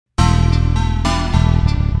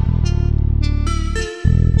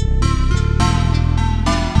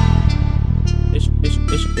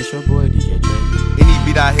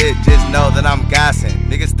know that I'm gassing.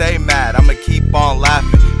 Niggas stay mad, I'ma keep on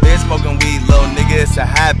laughing. Been smoking weed, little nigga, it's a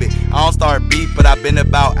habit. I don't start beef, but I've been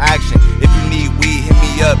about action. If you need weed, hit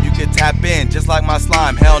me up, you can tap in. Just like my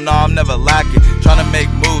slime, hell no, I'm never lacking. Tryna make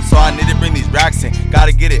moves, so I need to bring these racks in.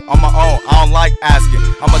 Gotta get it on my own, I don't like asking.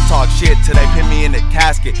 I'ma talk shit till they put me in the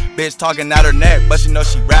casket. Bitch talking out her neck, but she know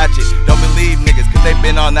she ratchet. Don't believe niggas, cause they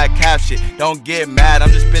been on that cap shit. Don't get mad, I'm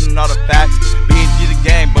just spitting all the facts. B&G the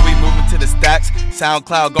game, but we moving to the stacks.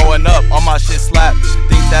 SoundCloud going up, all my shit slap.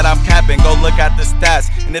 Think that I'm capping, go look at the stats.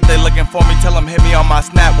 And if they looking for me, tell them hit me on my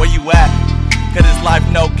snap. Where you at? Cause it's life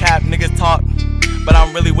no cap, niggas talk, but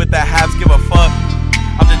I'm really with the haves, give a fuck.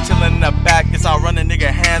 I'm just chillin' in the back, guess I run the nigga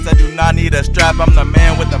hands. I do not need a strap, I'm the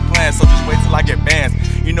man with the plan. So just wait till I get bands.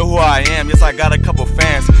 You know who I am, yes I got a couple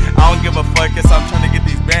fans. I don't give a fuck, guess I'm trying to get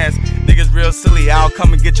these bands. Niggas real silly, I'll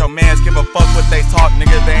come and get your mans. Give a fuck what they talk,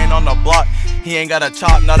 nigga, they ain't on the block. He ain't got a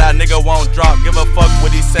chop, no that nigga won't drop. Give a fuck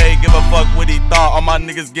what he say, give a fuck what he thought. All my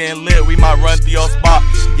niggas getting lit, we might run through your spot.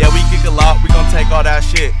 Yeah, we kick a lot, we gon' take all that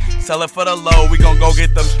shit. Sell it for the low, we gon' go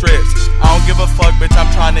get them strips. I don't give a fuck, bitch,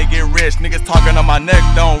 I'm trying to get rich. Niggas talking on my neck,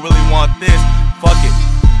 don't really want this. Fuck it,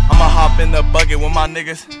 I'ma hop in the bucket with my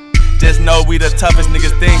niggas. Just know we the toughest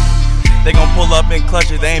niggas think. They gon' pull up and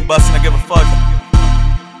clutch it, they ain't bustin', I give a fuck.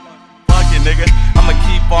 Fuck it, nigga, I'ma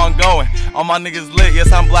keep on going. All my niggas lit,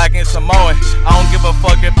 yes I'm black and Samoan. I don't give a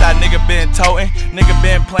fuck if that nigga been totin'. Nigga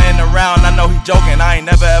been playing around, I know he joking, I ain't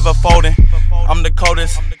never ever folding. I'm the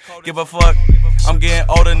coldest, give a fuck. I'm getting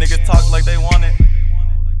older, niggas talk like they want it.